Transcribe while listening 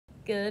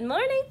Good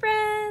morning,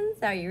 friends.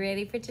 Are you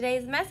ready for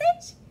today's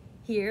message?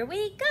 Here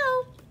we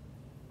go.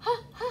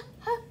 Ha, ha,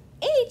 ha,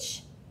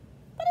 H.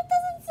 But it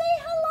doesn't say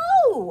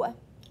hello.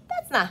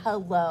 That's not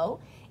hello.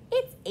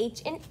 It's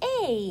H and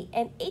A.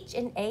 And H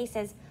and A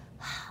says,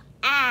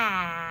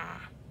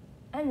 ah.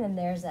 And then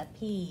there's a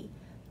P.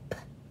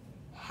 P.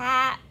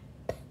 Happy.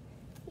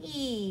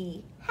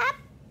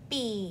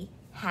 Happy.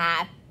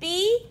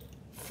 Happy.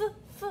 F,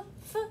 f,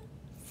 f.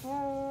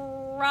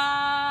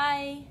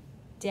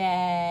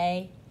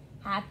 Friday.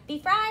 Happy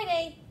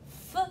Friday.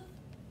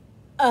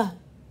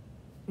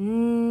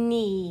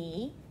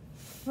 Knee.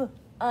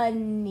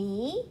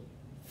 Knee.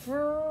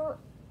 Friends.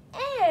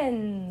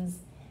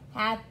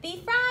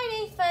 Happy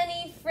Friday,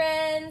 funny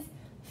friends.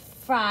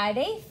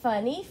 Friday,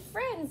 funny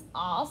friends.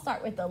 All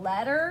start with the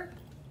letter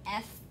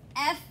F,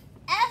 F,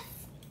 F.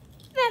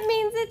 That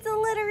means it's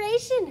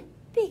alliteration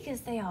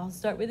because they all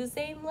start with the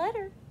same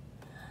letter.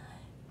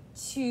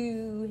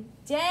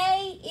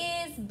 Today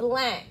is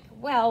blank.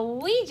 Well,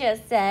 we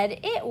just said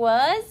it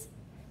was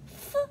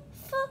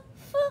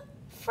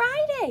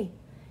Friday.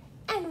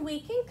 And we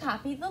can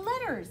copy the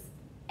letters.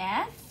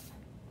 F,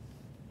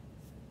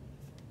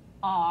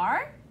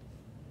 R,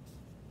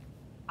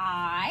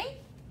 I,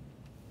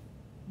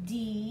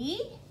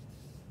 D,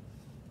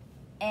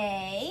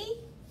 A,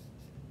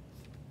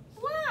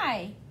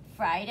 Y.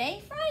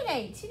 Friday,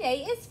 Friday.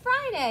 Today is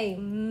Friday.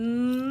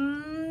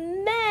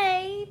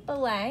 May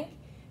blank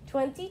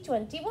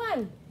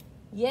 2021.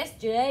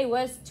 Yesterday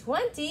was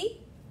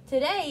 20.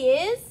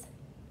 Today is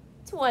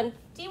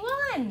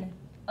 21.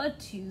 A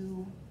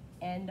 2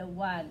 and a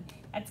 1.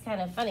 That's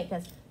kind of funny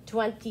because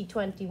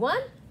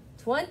 2021,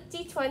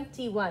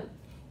 2021.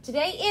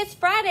 Today is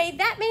Friday.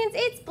 That means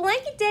it's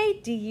blanket day.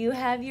 Do you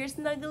have your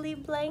snuggly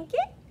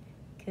blanket?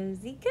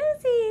 Cozy,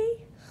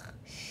 cozy.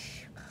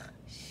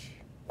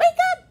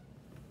 Wake up!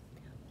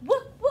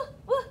 Woo, woo,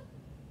 woo,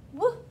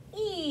 woo,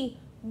 ee.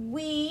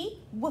 We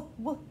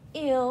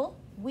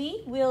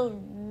will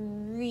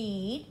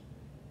read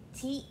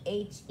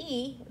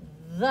THE,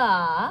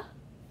 the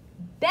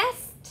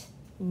best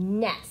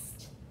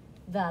nest.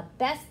 The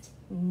best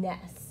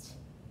nest.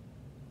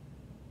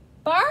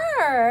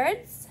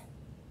 Birds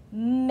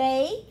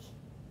make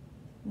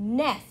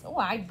nests. Oh,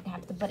 I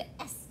have to put an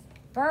S.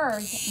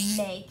 Birds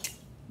make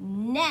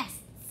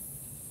nests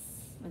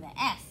with an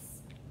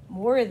S.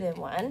 More than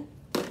one.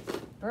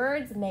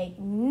 Birds make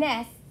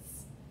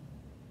nests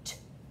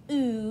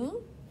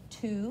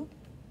to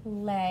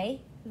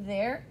lay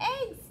their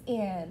eggs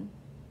in.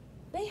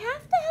 They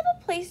have to have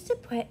a place to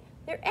put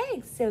their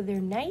eggs so they're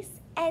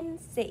nice and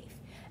safe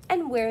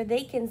and where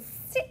they can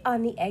sit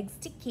on the eggs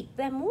to keep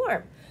them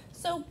warm.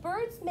 So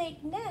birds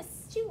make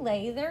nests to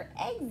lay their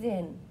eggs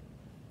in.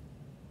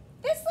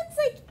 This looks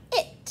like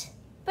it,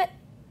 but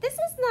this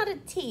is not a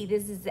T,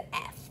 this is an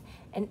F.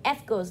 And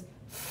F goes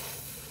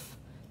F.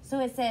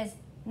 So it says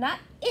not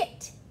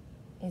it,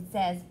 it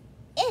says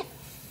if.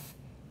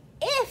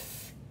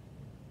 If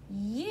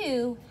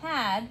you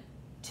had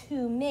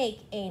to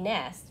make a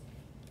nest,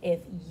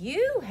 if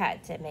you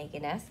had to make a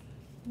nest,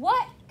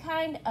 what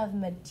kind of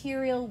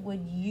material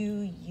would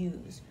you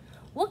use?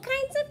 What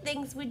kinds of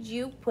things would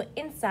you put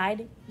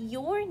inside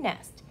your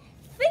nest?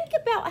 Think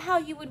about how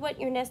you would want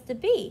your nest to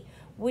be.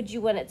 Would you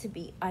want it to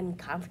be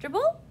uncomfortable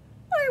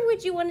or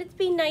would you want it to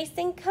be nice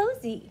and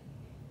cozy?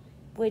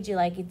 Would you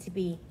like it to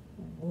be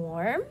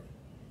warm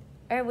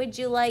or would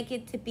you like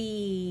it to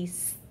be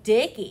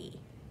sticky?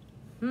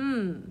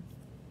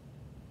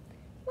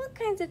 What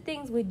kinds of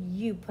things would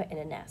you put in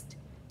a nest?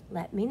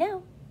 Let me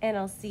know and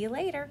I'll see you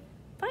later.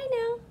 Bye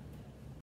now.